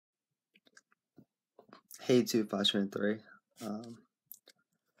Hey, 2 Flashman 3.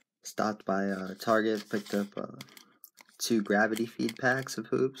 Stopped by Target, picked up 2 gravity feed packs of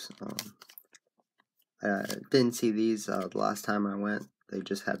hoops. I didn't see these the last time I went. They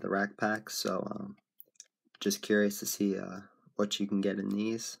just had the rack packs, so just curious to see what you can get in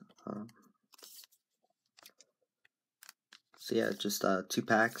these. So yeah, just 2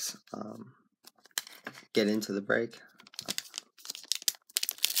 packs. Get into the break.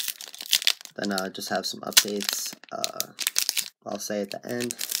 Then just have some updates. I'll say at the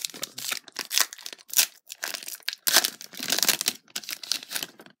end.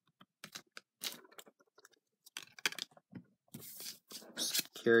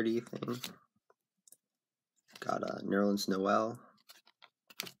 Security thing. Got Nerlens Noel,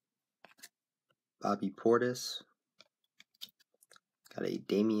 Bobby Portis. Got a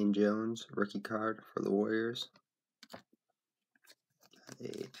Damian Jones rookie card for the Warriors. Got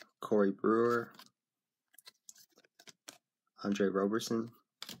a Corey Brewer, Andre Roberson,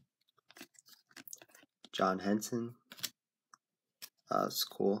 John Henson. It's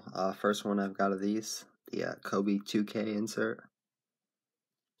cool. First one I've got of these, the Kobe 2K insert.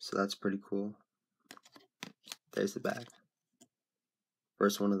 So that's pretty cool. There's the back.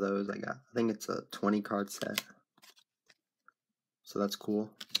 First one of those I got. I think it's a 20 card set. So that's cool.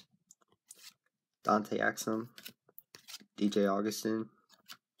 Dante Exum, DJ Augustin,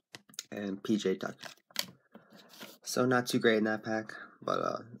 and PJ Tucker. So not too great in that pack,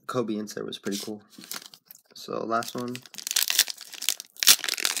 but Kobe insert was pretty cool. So last one.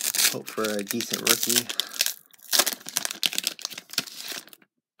 Hope for a decent rookie.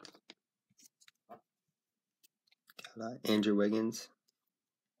 Got Andrew Wiggins.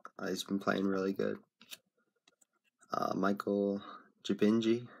 He's been playing really good. Michael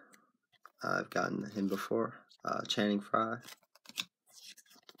Jabinji. I've gotten him before. Channing Frye.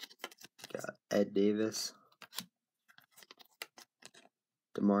 Got Ed Davis.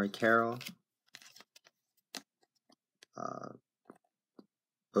 Damari Carroll.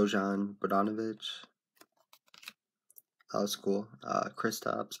 Bojan Bogdanovic. That was cool.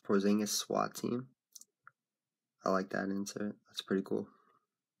 Kristaps Porzingis SWAT team. I like that insert. That's pretty cool.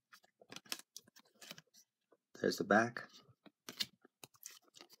 There's the back.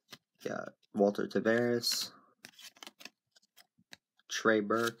 Got Walter Tavares, Trey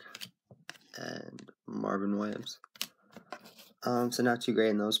Burke, and Marvin Williams. So not too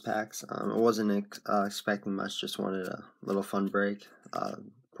great in those packs. I wasn't expecting much. Just wanted a little fun break.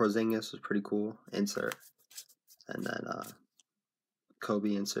 Porzingis was pretty cool insert, and then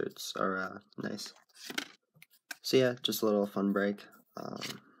Kobe inserts are nice. So yeah, just a little fun break.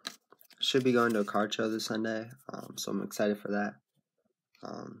 Should be going to a card show this Sunday, so I'm excited for that.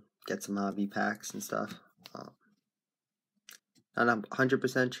 Get some hobby packs and stuff. Not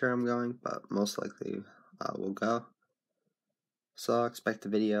 100% sure I'm going, but most likely we'll go. So I'll expect a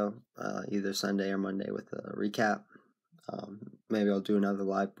video either Sunday or Monday with a recap. Maybe I'll do another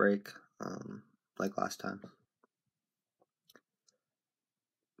live break like last time.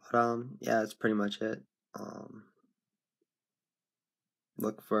 But yeah, that's pretty much it.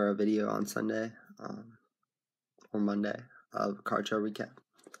 Look for a video on Sunday or Monday of a card show recap.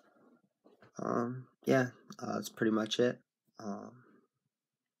 Yeah, that's pretty much it.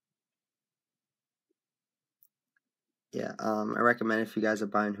 Yeah, I recommend if you guys are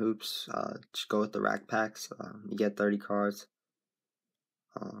buying hoops, just go with the rack packs. You get 30 cards.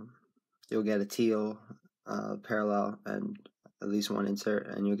 You'll get a teal, parallel, and at least one insert,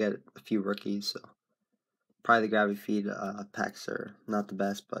 and you'll get a few rookies. So probably the gravity feed packs are not the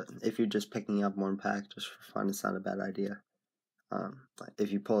best, but if you're just picking up one pack just for fun, it's not a bad idea.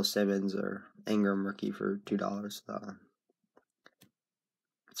 If you pull a Simmons or Ingram rookie for $2,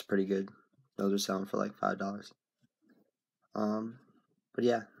 it's pretty good. Those are selling for like $5. But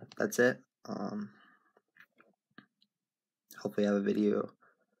yeah, that's it. Hopefully I have a video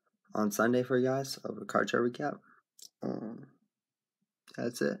on Sunday for you guys of a card show recap.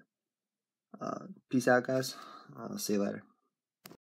 That's it. Peace out, guys. I'll see you later.